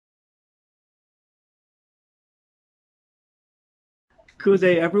Good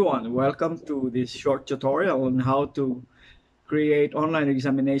day everyone, welcome to this short tutorial on how to create online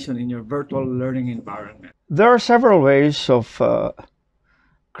examination in your virtual learning environment. There are several ways of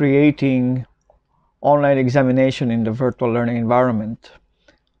creating online examination in the virtual learning environment.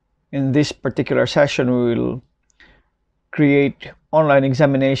 In this particular session, we will create online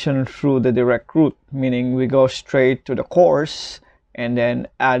examination through the direct route, meaning we go straight to the course and then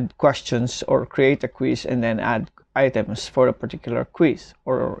add questions or create a quiz and then add items for a particular quiz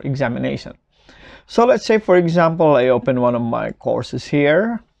or examination. So let's say, for example, I open one of my courses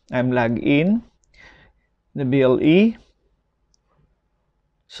here. I'm logged in the BLE.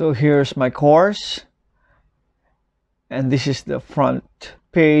 So here's my course, and this is the front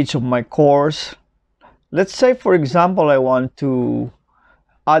page of my course. Let's say, for example, I want to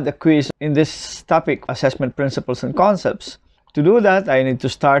add a quiz in this topic, assessment principles and concepts. To do that, I need to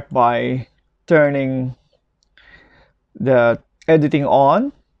start by turning the editing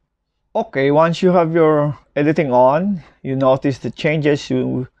on. Okay, once you have your editing on, you notice the changes.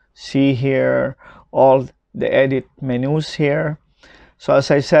 You see here all the edit menus here. So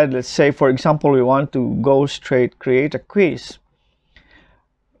as I said, let's say, for example, we want to go straight create a quiz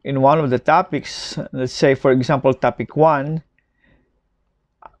in one of the topics. Let's say, for example, topic 1.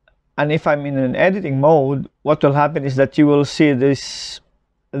 And if I'm in an editing mode, what will happen is that you will see these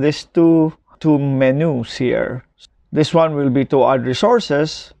two menus here. This one will be to add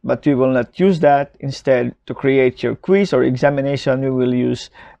resources, but we will not use that. Instead, to create your quiz or examination, we will use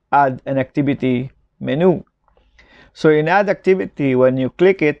add an activity menu. So in add activity, when you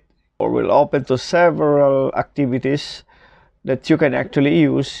click it, it will open to several activities that you can actually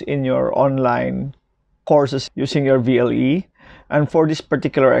use in your online courses using your VLE. And for this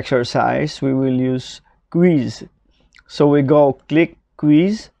particular exercise, we will use quiz. So we go click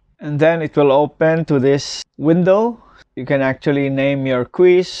quiz, and then it will open to this window. You can actually name your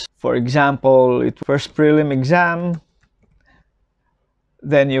quiz. For example, it's first prelim exam.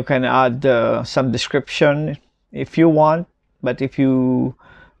 Then you can add some description if you want. But if you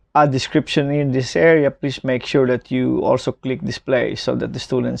add description in this area, please make sure that you also click display so that the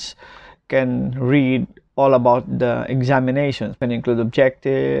students can read all about the examinations, and include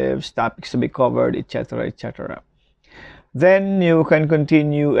objectives, topics to be covered, etc., etc. Then you can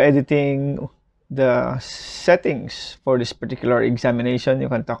continue editing the settings for this particular examination. You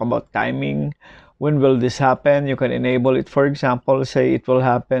can talk about timing. When will this happen? You can enable it. For example, say it will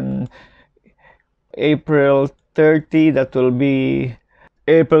happen April 30. That will be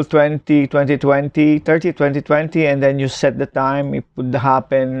April 20, 2020, 30, 2020. And then you set the time. It would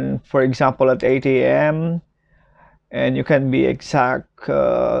happen, for example, at 8 a.m. And you can be exact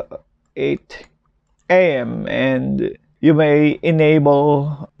 8 a.m. And you may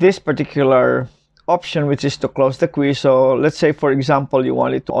enable this particular option, which is to close the quiz. So let's say, for example, you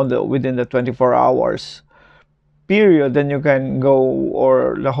want it within the 24 hours period, then you can go,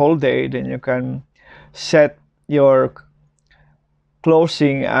 or the whole day, then you can set your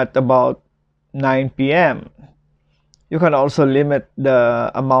closing at about 9 p.m. You can also limit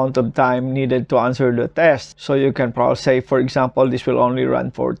the amount of time needed to answer the test. So you can probably say, for example, this will only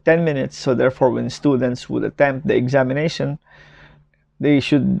run for 10 minutes. So therefore, when students would attempt the examination, they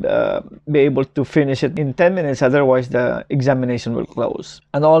should be able to finish it in 10 minutes. Otherwise, the examination will close.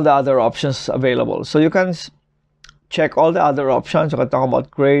 And all the other options available. So you can check all the other options. You can talk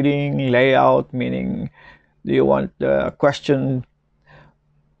about grading, layout, meaning do you want the question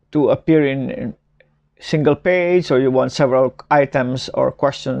to appear in single page, or you want several items or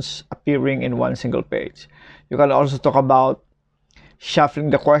questions appearing in one single page. You can also talk about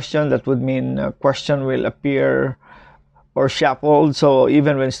shuffling the question. That would mean a question will appear or shuffled, so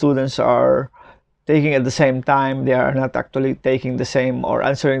even when students are taking at the same time, they are not actually taking the same or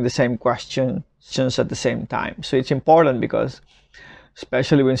answering the same questions at the same time. So it's important because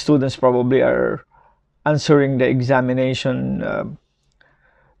especially when students probably are answering the examination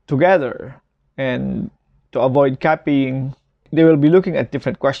together, and to avoid copying, they will be looking at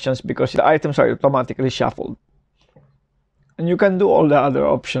different questions because the items are automatically shuffled. And you can do all the other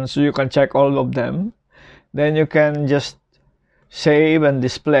options, so you can check all of them. Then you can just save and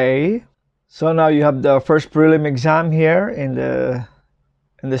display. So now you have the first prelim exam here in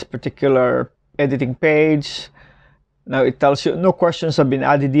this particular editing page. Now it tells you no questions have been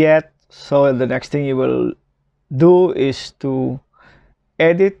added yet. So the next thing you will do is to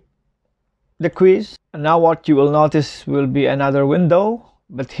edit the quiz. And now what you will notice will be another window,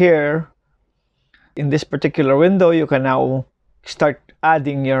 but here in this particular window you can now start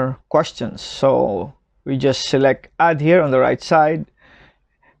adding your questions. So we just select add here on the right side,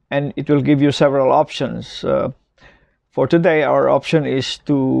 and it will give you several options. For today, our option is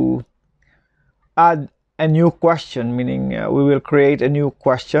to add a new question, meaning we will create a new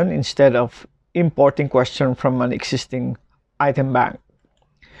question instead of importing question from an existing item bank.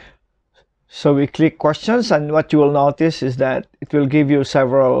 So we click questions, and what you will notice is that it will give you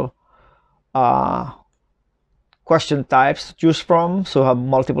several question types to choose from. So have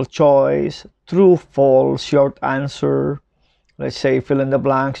multiple choice, true, false, short answer. Let's say fill in the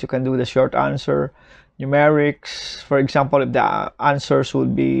blanks, you can do the short answer. Numerics, for example, if the answers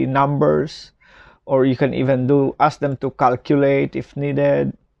would be numbers, or you can even ask them to calculate if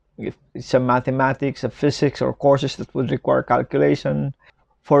needed, if it's a mathematics, a physics, or courses that would require calculation.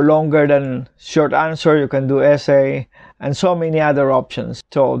 For longer than short answer, you can do essay, and so many other options.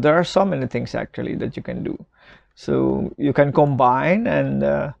 So there are so many things actually that you can do. So you can combine,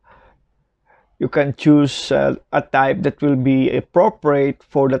 and you can choose a type that will be appropriate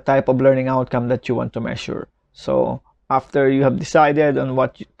for the type of learning outcome that you want to measure. So after you have decided on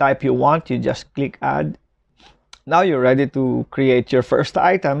what type you want, you just click add. Now you're ready to create your first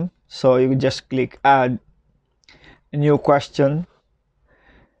item. So you just click add a new question,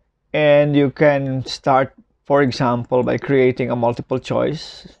 and you can start, for example, by creating a multiple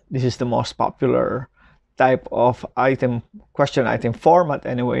choice. This is the most popular type of question item format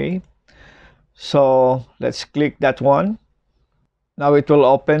anyway. So let's click that one. Now it will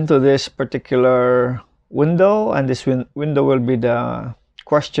open to this particular window, and this window will be the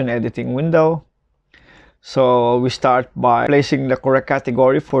question editing window. So we start by placing the correct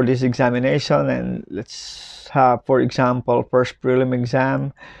category for this examination, and let's have, for example, first prelim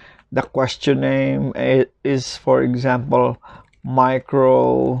exam. The question name is, for example,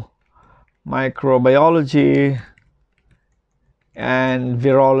 microbiology and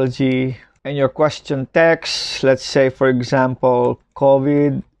virology. And your question text, let's say, for example,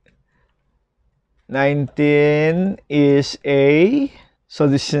 COVID-19 is a.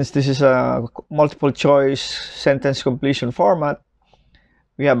 So since this is a multiple choice sentence completion format,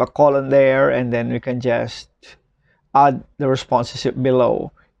 we have a colon there, and then we can just add the responses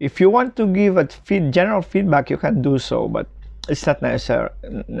below. If you want to give a general feedback, you can do so, but it's not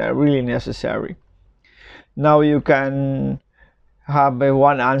really necessary. Now you can have a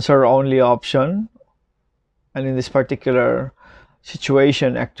one answer only option, and in this particular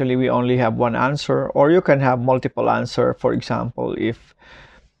situation, actually we only have one answer. Or you can have multiple answer. For example, if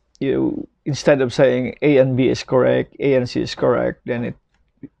you, instead of saying A and B is correct, A and C is correct, then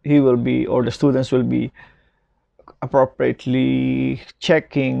he will be, or the students will be, appropriately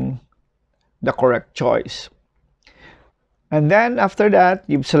checking the correct choice. And then after that,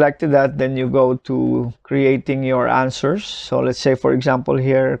 you've selected that, then you go to creating your answers. So let's say, for example,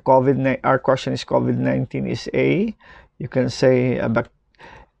 here our question is COVID-19 is A. You can say a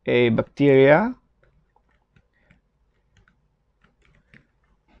bacteria,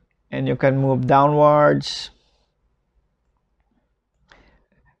 and you can move downwards.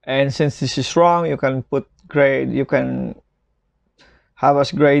 And since this is wrong, you can put grade. You can have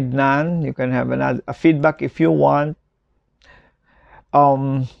as grade none. You can have a feedback if you want.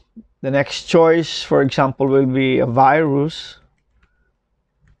 The next choice, for example, will be a virus,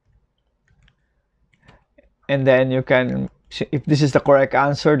 and then you can, if this is the correct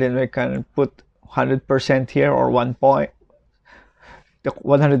answer, then we can put 100% here, or 1 point. The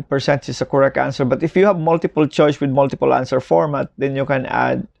 100% is the correct answer. But if you have multiple choice with multiple answer format, then you can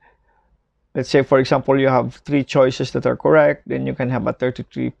add, let's say, for example, you have 3 choices that are correct, then you can have a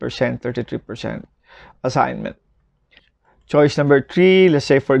 33% assignment. Choice number 3, let's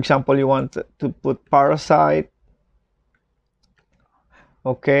say, for example, you want to put parasite,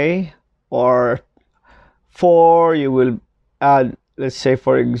 okay, or 4, you will add, let's say,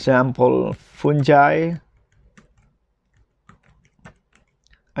 for example, fungi.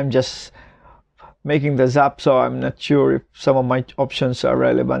 I'm just making this up, so I'm not sure if some of my options are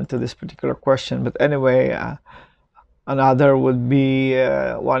relevant to this particular question. But anyway, another would be,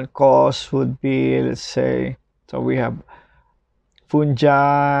 one cause would be, let's say, so we have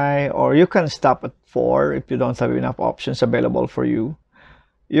fungi, or you can stop at 4 if you don't have enough options available for you.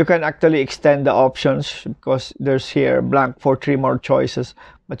 You can actually extend the options, because there's here blank for 3 more choices,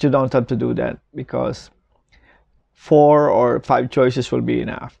 but you don't have to do that, because 4 or 5 choices will be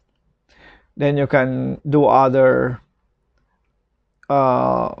enough. Then you can do other,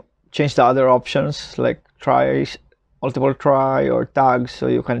 change the other options, like tries, multiple try, or tags. So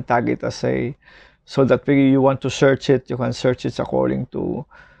you can tag it as a, so that when you want to search it, you can search it according to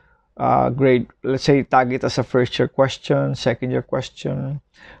grade. Let's say tag it as a first year question, second year question,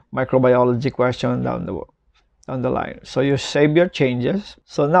 microbiology question, down the line. So you save your changes.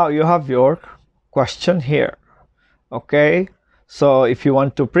 So now you have your question here. Okay, so if you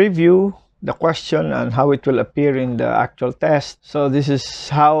want to preview the question and how it will appear in the actual test, so this is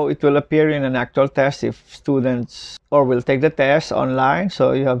how it will appear in an actual test if students or will take the test online.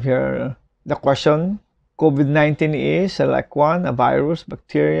 So you have here the question: COVID-19 is, select one, a virus,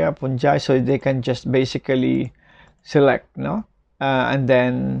 bacteria, fungi. So they can just basically select, no, and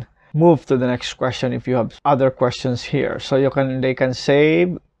then move to the next question if you have other questions here. So they can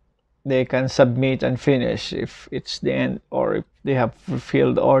save, they can submit and finish if it's the end, or if they have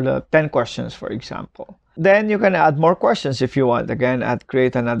fulfilled all the 10 questions, for example. Then you can add more questions if you want. Again,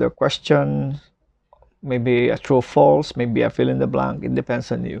 create another question, maybe a true false, maybe a fill in the blank. It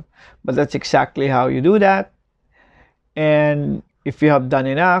depends on you. But that's exactly how you do that. And if you have done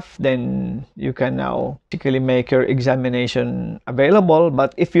enough, then you can now basically make your examination available.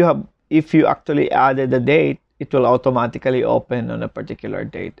 But if you actually added the date, it will automatically open on a particular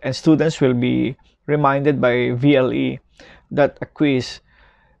date, and students will be reminded by VLE that a quiz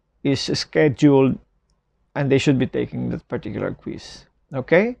is scheduled and they should be taking that particular quiz.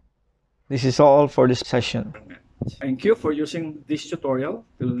 Okay, this is all for this session. Thank you for using this tutorial.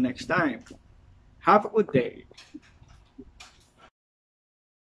 Till next time, have a good day.